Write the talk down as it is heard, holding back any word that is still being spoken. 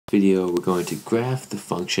Video, we're going to graph the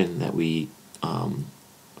function that we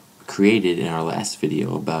created in our last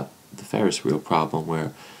video about the Ferris wheel problem,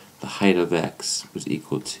 where the height of x was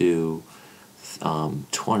equal to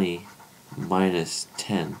 20 minus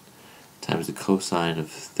 10 times the cosine of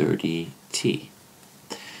 30t.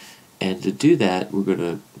 And to do that, we're going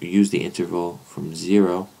to use the interval from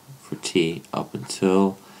 0 for t up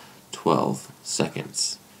until 12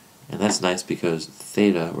 seconds. And that's nice because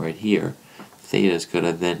theta right here, theta is going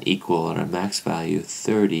to then equal at our max value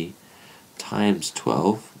 30 times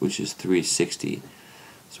 12, which is 360.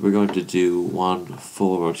 So we're going to do one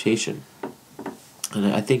full rotation. And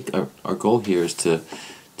I think our goal here is to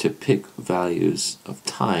pick values of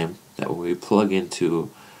time that when we plug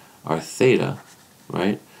into our theta,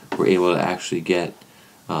 right, we're able to actually get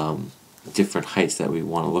different heights that we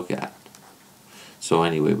want to look at. So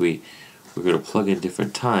anyway, we're going to plug in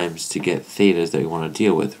different times to get thetas that we want to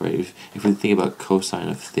deal with, right? If we think about cosine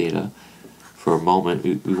of theta for a moment,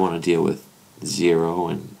 we want to deal with 0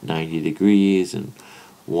 and 90 degrees and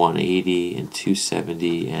 180 and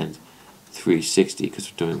 270 and 360 because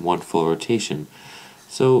we're doing one full rotation.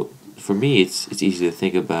 So for me, it's easy to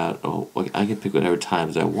think about, oh, I can pick whatever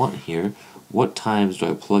times I want here. What times do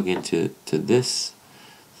I plug into this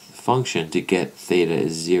function to get theta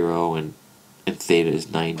is 0 and theta is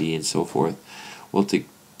 90 and so forth? Well, to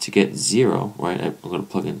get 0, right, I'm going to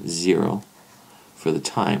plug in 0 for the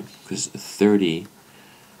time, because 30t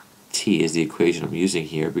is the equation I'm using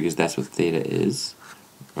here, because that's what theta is,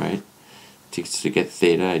 right? To get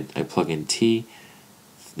theta, I plug in t.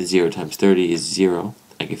 The 0 times 30 is 0.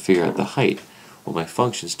 I can figure out the height. Well, my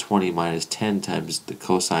function is 20 minus 10 times the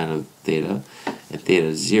cosine of theta, and theta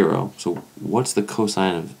is 0. So what's the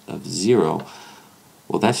cosine of 0?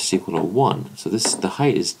 Well, that's just equal to 1. So the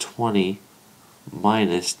height is 20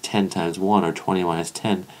 minus 10 times 1, or 20 minus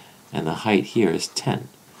 10, and the height here is 10.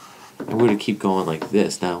 And we're going to keep going like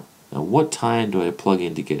this. Now what time do I plug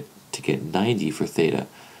in to get 90 for theta?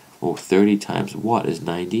 Well, 30 times what is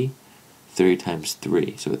 90? 30 times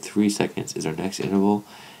 3. So at 3 seconds is our next interval,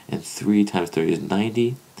 and 3 times 30 is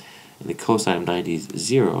 90, and the cosine of 90 is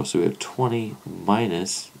 0, so we have 20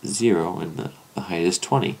 minus 0, and the height is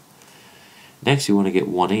 20. Next, we want to get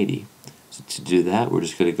 180. So to do that, we're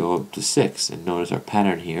just going to go up to 6, and notice our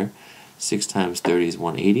pattern here. 6 times 30 is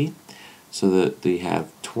 180, so that we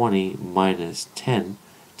have 20 minus 10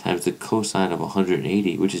 times the cosine of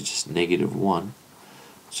 180, which is just negative 1.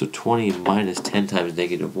 So 20 minus 10 times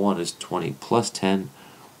negative 1 is 20 plus 10,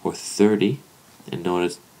 or 30. And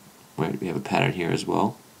notice, right, we have a pattern here as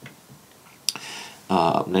well.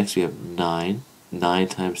 Up next we have 9. 9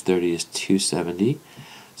 times 30 is 270.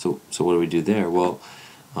 So what do we do there? Well,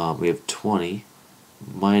 we have 20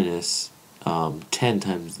 minus 10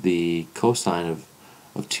 times the cosine of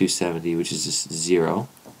 270, which is just 0,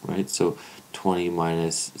 right? So 20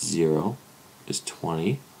 minus 0 is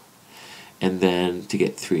 20. And then to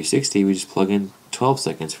get 360, we just plug in 12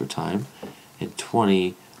 seconds for time. And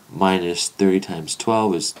 20 minus 30 times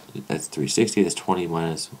 12 that's 360. That's 20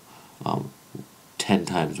 minus 10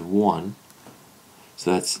 times 1.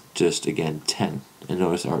 So that's just, again, 10. And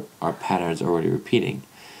notice our pattern is already repeating.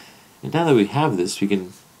 And now that we have this, we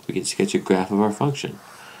can sketch a graph of our function.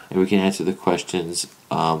 And we can answer the questions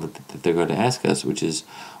that they're going to ask us, which is,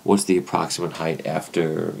 what's the approximate height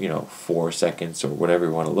after 4 seconds, or whatever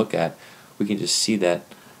we want to look at. We can just see that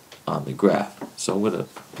on the graph. So I'm going to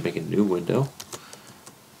make a new window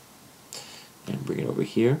and bring it over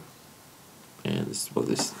here, and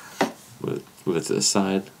move it to the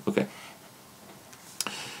side. Okay.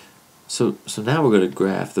 So now we're going to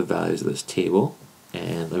graph the values of this table,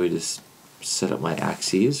 and let me just set up my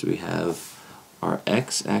axes. We have our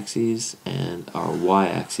x-axis and our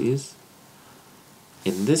y-axis.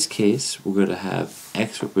 In this case, we're going to have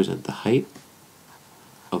x represent the height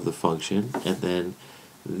of the function, and then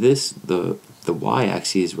the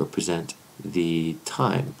y-axis represent the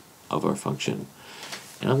time of our function.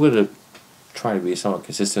 And I'm going to try to be somewhat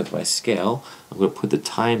consistent with my scale. I'm going to put the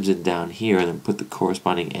times in down here and then put the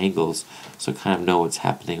corresponding angles so I kind of know what's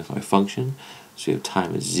happening with my function. So we have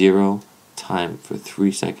time is 0, time for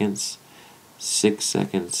 3 seconds, 6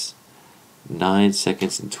 seconds, 9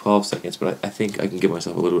 seconds, and 12 seconds, but I think I can give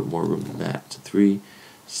myself a little bit more room than that. 3,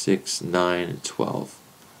 6, 9, and 12.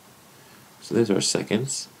 So there's our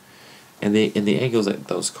seconds. And the angles that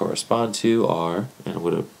those correspond to are, and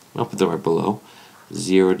I'll put them right below,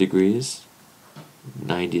 0 degrees,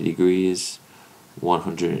 90 degrees,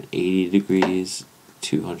 180 degrees,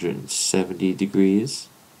 270 degrees.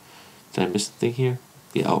 Did I miss something here?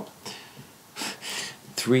 Yeah, oh.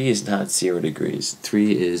 3 is not 0 degrees.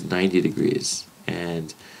 3 is 90 degrees.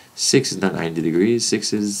 And 6 is not 90 degrees.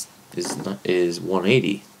 6 is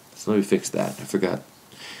 180. So let me fix that. I forgot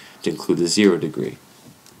to include the 0 degree.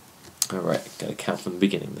 Alright, gotta count from the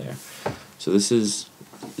beginning there. So this is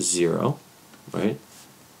 0, right?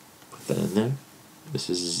 Put that in there. This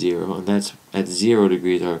is 0, and that's at 0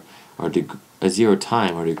 degrees at 0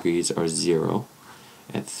 time our degrees are 0.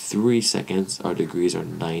 At 3 seconds our degrees are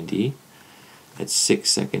 90. At 6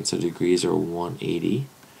 seconds our degrees are 180.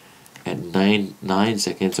 At 9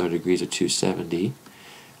 seconds our degrees are 270.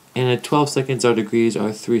 And at 12 seconds our degrees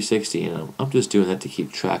are 360. And I'm just doing that to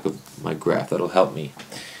keep track of my graph. That'll help me.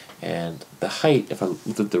 And the height, if I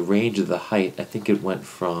looked at the range of the height, I think it went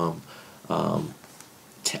from 10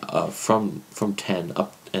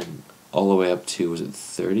 up and all the way up to, was it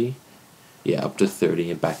 30? Yeah, up to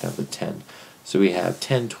 30 and back down to 10. So we have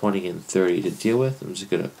 10, 20, and 30 to deal with. I'm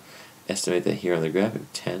just going to estimate that here on the graphic.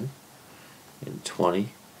 10 and 20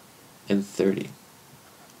 and 30.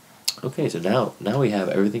 Okay, so now we have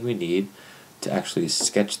everything we need to actually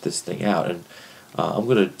sketch this thing out. And I'm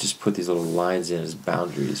going to just put these little lines in as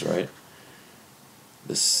boundaries, right?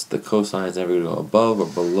 The cosines never going to go above or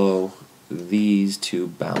below these two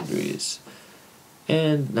boundaries.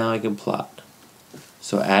 And now I can plot.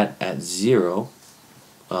 So at 0,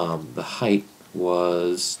 the height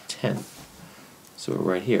was 10. So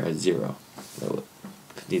we're right here at 0. We'll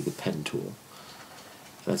need the pen tool.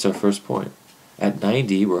 That's our first point. At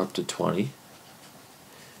 90, we're up to 20.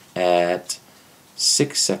 At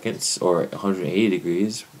 6 seconds, or 180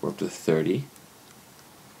 degrees, we're up to 30.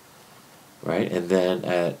 Right? And then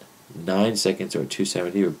at 9 seconds, or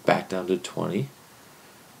 270, we're back down to 20.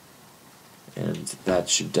 And that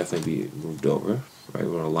should definitely be moved over. Right?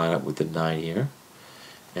 We're going to line up with the 9 here.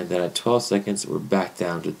 And then at 12 seconds, we're back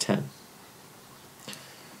down to 10.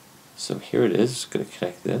 So here it is. Just going to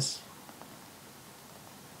connect this.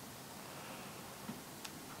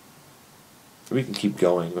 We can keep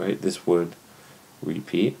going, right? This would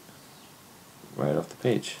repeat right off the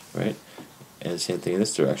page, right? And the same thing in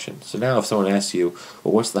this direction. So now if someone asks you,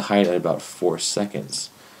 well, what's the height at about 4 seconds?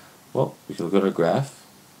 Well, we can look at our graph.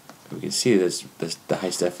 We can see this the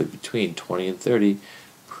height's definitely between 20 and 30,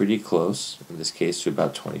 pretty close, in this case, to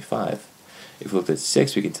about 25. If we looked at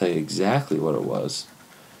 6, we can tell you exactly what it was.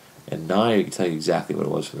 And 9, we can tell you exactly what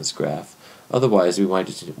it was from this graph. Otherwise, we might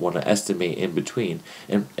just want to estimate in between.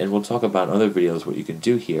 And we'll talk about in other videos what you can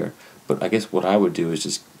do here. But I guess what I would do is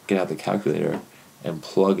just get out the calculator and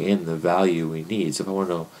plug in the value we need. So if I want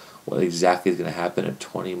to know what exactly is going to happen at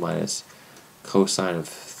 20 minus cosine of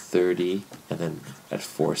 30 and then at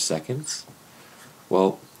 4 seconds,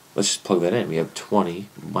 well, let's just plug that in. We have 20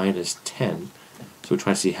 minus 10. So we're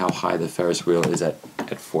trying to see how high the Ferris wheel is at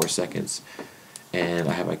 4 seconds. And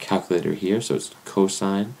I have my calculator here, so it's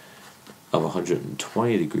cosine of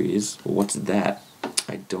 120 degrees. Well, what's that?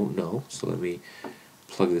 I don't know, so let me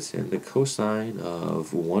plug this in. The cosine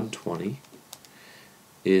of 120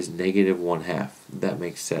 is negative 1/2. That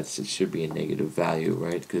makes sense. It should be a negative value,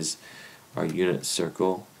 right? Because our unit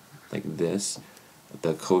circle, like this,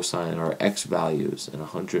 the cosine, our x values, and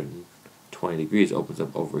 120 degrees opens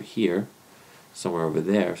up over here, somewhere over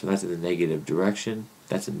there. So that's in the negative direction.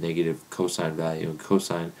 That's a negative cosine value, and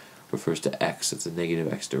cosine refers to x. It's a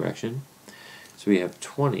negative x direction. So we have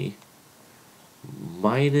 20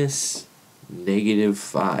 minus negative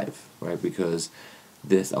 5, right? Because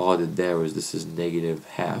this, all I did there was this is negative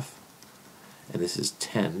 1/2, and this is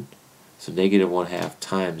 10. So negative 1/2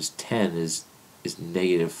 times 10 is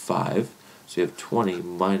negative 5. So we have 20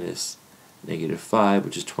 minus negative 5,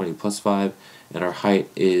 which is 20 plus 5, and our height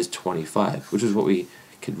is 25, which is what we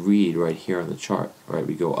could read right here on the chart. Right?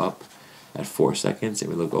 We go up at 4 seconds, and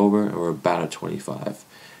we look over, and we're about at 25.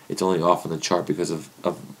 It's only off on the chart because of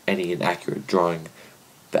any inaccurate drawing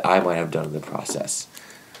that I might have done in the process.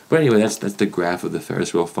 But anyway, that's the graph of the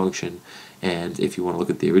Ferris wheel function. And if you want to look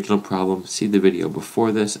at the original problem, see the video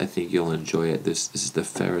before this. I think you'll enjoy it. This is the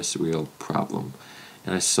Ferris wheel problem.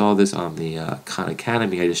 And I saw this on the Khan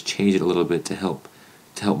Academy. I just changed it a little bit to help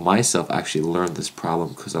myself actually learn this problem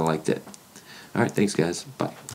because I liked it. Alright, thanks guys. Bye.